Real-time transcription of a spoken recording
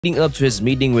Leading up to his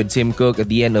meeting with Tim Cook at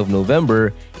the end of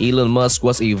November, Elon Musk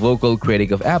was a vocal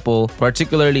critic of Apple,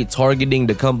 particularly targeting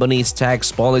the company's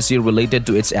tax policy related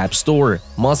to its App Store.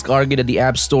 Musk argued that the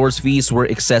App Store's fees were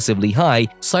excessively high,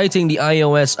 citing the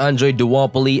iOS-Android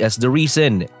duopoly as the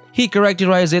reason. He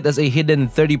characterized it as a hidden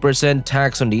 30%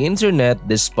 tax on the internet,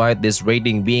 despite this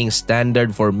rating being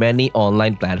standard for many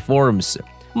online platforms.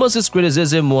 Musk's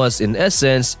criticism was, in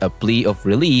essence, a plea of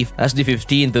relief, as the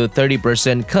 15 to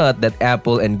 30% cut that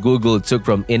Apple and Google took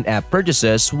from in-app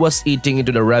purchases was eating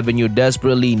into the revenue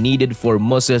desperately needed for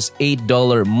Musk's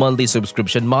 $8 monthly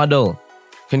subscription model.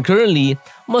 Concurrently,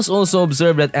 Musk also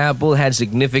observed that Apple had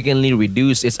significantly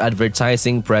reduced its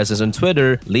advertising presence on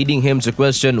Twitter, leading him to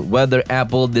question whether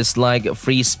Apple disliked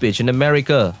free speech in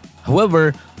America.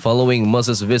 However, following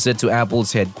Musk's visit to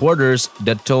Apple's headquarters,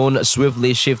 the tone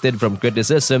swiftly shifted from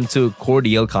criticism to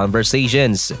cordial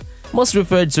conversations. Musk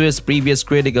referred to his previous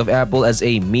critic of Apple as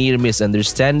a mere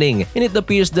misunderstanding, and it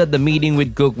appears that the meeting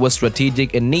with Cook was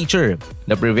strategic in nature.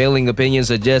 The prevailing opinion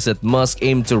suggests that Musk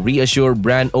aimed to reassure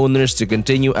brand owners to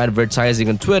continue advertising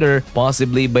on Twitter,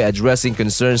 possibly by addressing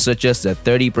concerns such as the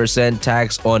 30%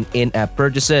 tax on in-app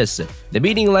purchases. The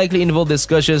meeting likely involved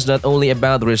discussions not only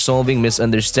about resolving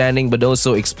misunderstanding but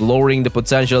also exploring the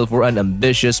potential for an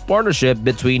ambitious partnership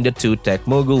between the two tech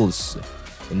moguls.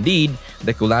 Indeed,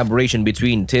 the collaboration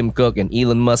between Tim Cook and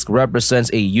Elon Musk represents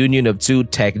a union of two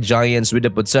tech giants with the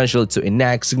potential to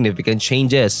enact significant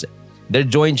changes. Their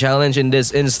joint challenge in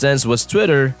this instance was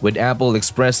Twitter, with Apple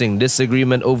expressing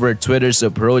disagreement over Twitter's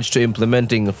approach to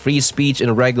implementing free speech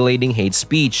and regulating hate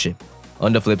speech.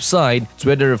 On the flip side,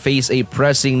 Twitter faced a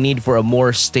pressing need for a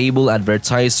more stable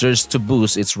advertisers to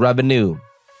boost its revenue.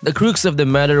 The crux of the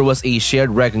matter was a shared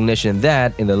recognition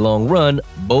that, in the long run,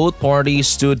 both parties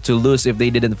stood to lose if they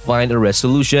didn't find a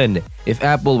resolution. If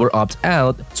Apple were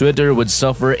opt-out, Twitter would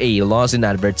suffer a loss in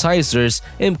advertisers,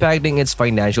 impacting its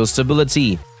financial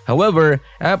stability. However,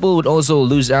 Apple would also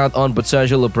lose out on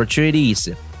potential opportunities.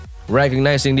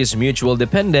 Recognizing this mutual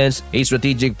dependence, a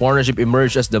strategic partnership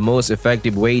emerged as the most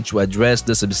effective way to address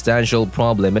the substantial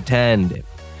problem at hand.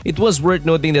 It was worth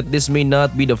noting that this may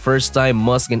not be the first time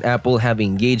Musk and Apple have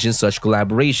engaged in such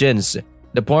collaborations.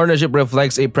 The partnership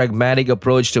reflects a pragmatic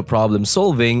approach to problem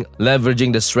solving,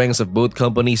 leveraging the strengths of both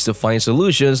companies to find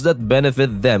solutions that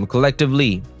benefit them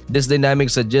collectively. This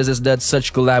dynamic suggests that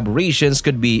such collaborations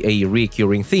could be a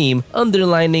recurring theme,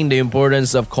 underlining the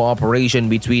importance of cooperation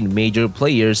between major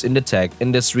players in the tech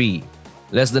industry.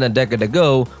 Less than a decade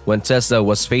ago, when Tesla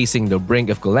was facing the brink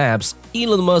of collapse,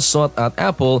 Elon Musk sought out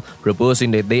Apple,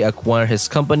 proposing that they acquire his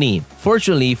company.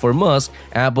 Fortunately for Musk,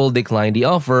 Apple declined the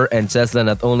offer and Tesla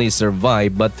not only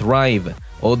survived but thrived.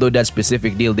 Although that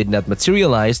specific deal did not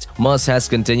materialize, Musk has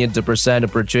continued to present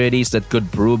opportunities that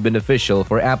could prove beneficial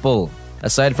for Apple.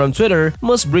 Aside from Twitter,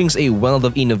 Musk brings a wealth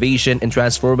of innovation and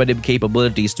transformative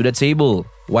capabilities to the table.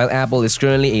 While Apple is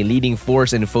currently a leading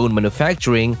force in phone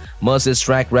manufacturing, Musk's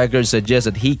track record suggests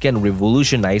that he can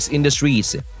revolutionize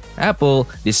industries. Apple,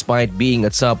 despite being a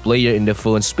top player in the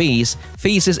phone space,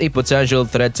 faces a potential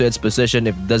threat to its position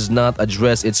if it does not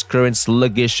address its current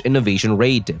sluggish innovation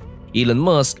rate. Elon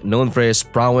Musk, known for his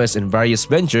prowess in various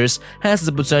ventures, has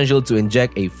the potential to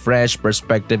inject a fresh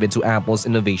perspective into Apple's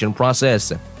innovation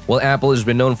process. While Apple is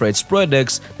renowned for its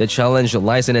products, the challenge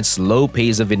lies in its slow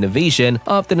pace of innovation,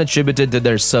 often attributed to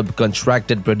their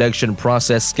subcontracted production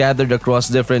process scattered across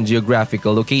different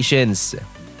geographical locations.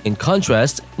 In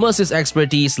contrast, Musk's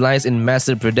expertise lies in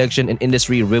massive production and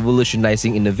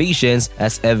industry-revolutionizing innovations,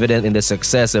 as evident in the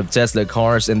success of Tesla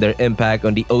cars and their impact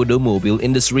on the automobile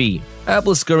industry.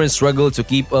 Apple's current struggle to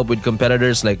keep up with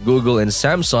competitors like Google and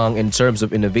Samsung in terms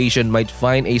of innovation might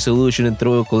find a solution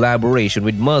through collaboration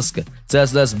with Musk.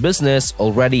 Tesla's business,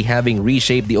 already having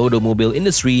reshaped the automobile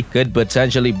industry, could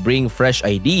potentially bring fresh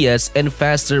ideas and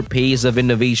faster pace of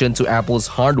innovation to Apple's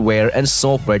hardware and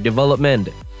software development.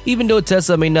 Even though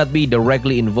Tesla may not be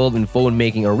directly involved in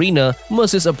phone-making arena,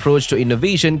 Musk's approach to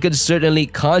innovation could certainly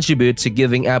contribute to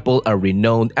giving Apple a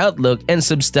renowned outlook and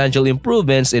substantial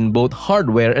improvements in both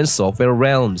hardware and software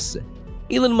realms.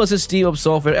 Elon Musk's team of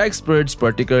software experts,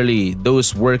 particularly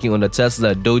those working on the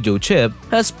Tesla Dojo chip,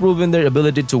 has proven their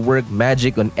ability to work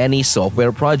magic on any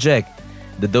software project.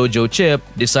 The Dojo chip,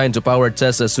 designed to power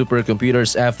Tesla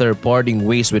supercomputers after parting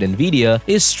ways with NVIDIA,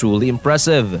 is truly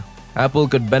impressive. Apple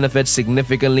could benefit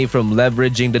significantly from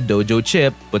leveraging the Dojo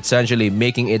chip, potentially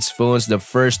making its phones the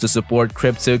first to support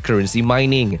cryptocurrency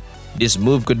mining. This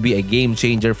move could be a game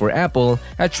changer for Apple,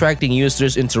 attracting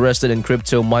users interested in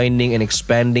crypto mining and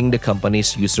expanding the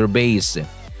company's user base.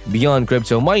 Beyond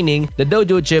crypto mining, the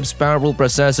Dojo chip's powerful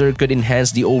processor could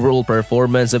enhance the overall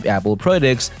performance of Apple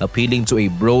products, appealing to a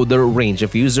broader range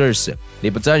of users.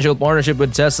 The potential partnership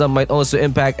with Tesla might also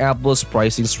impact Apple's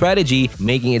pricing strategy,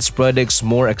 making its products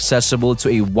more accessible to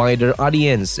a wider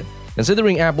audience.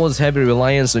 Considering Apple's heavy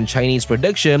reliance on Chinese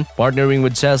production, partnering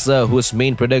with Tesla, whose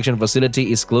main production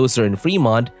facility is closer in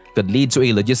Fremont, could lead to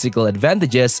a logistical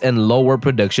advantages and lower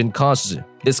production costs.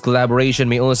 This collaboration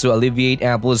may also alleviate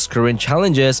Apple's current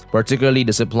challenges, particularly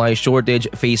the supply shortage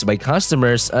faced by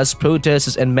customers as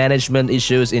protests and management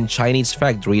issues in Chinese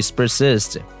factories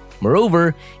persist.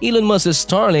 Moreover, Elon Musk's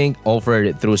Starlink,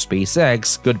 offered through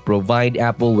SpaceX, could provide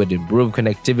Apple with improved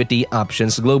connectivity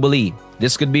options globally.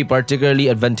 This could be particularly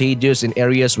advantageous in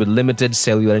areas with limited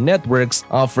cellular networks,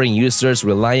 offering users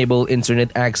reliable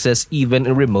internet access even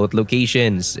in remote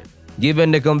locations.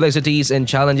 Given the complexities and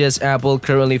challenges Apple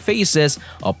currently faces,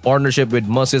 a partnership with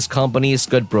Musk's companies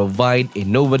could provide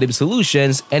innovative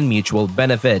solutions and mutual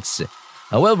benefits.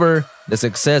 However, the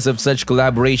success of such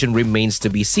collaboration remains to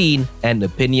be seen, and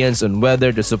opinions on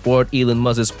whether to support Elon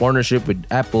Musk's partnership with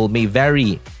Apple may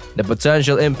vary. The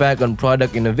potential impact on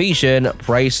product innovation,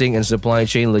 pricing, and supply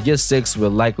chain logistics will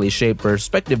likely shape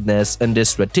perspectiveness on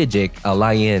this strategic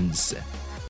alliance.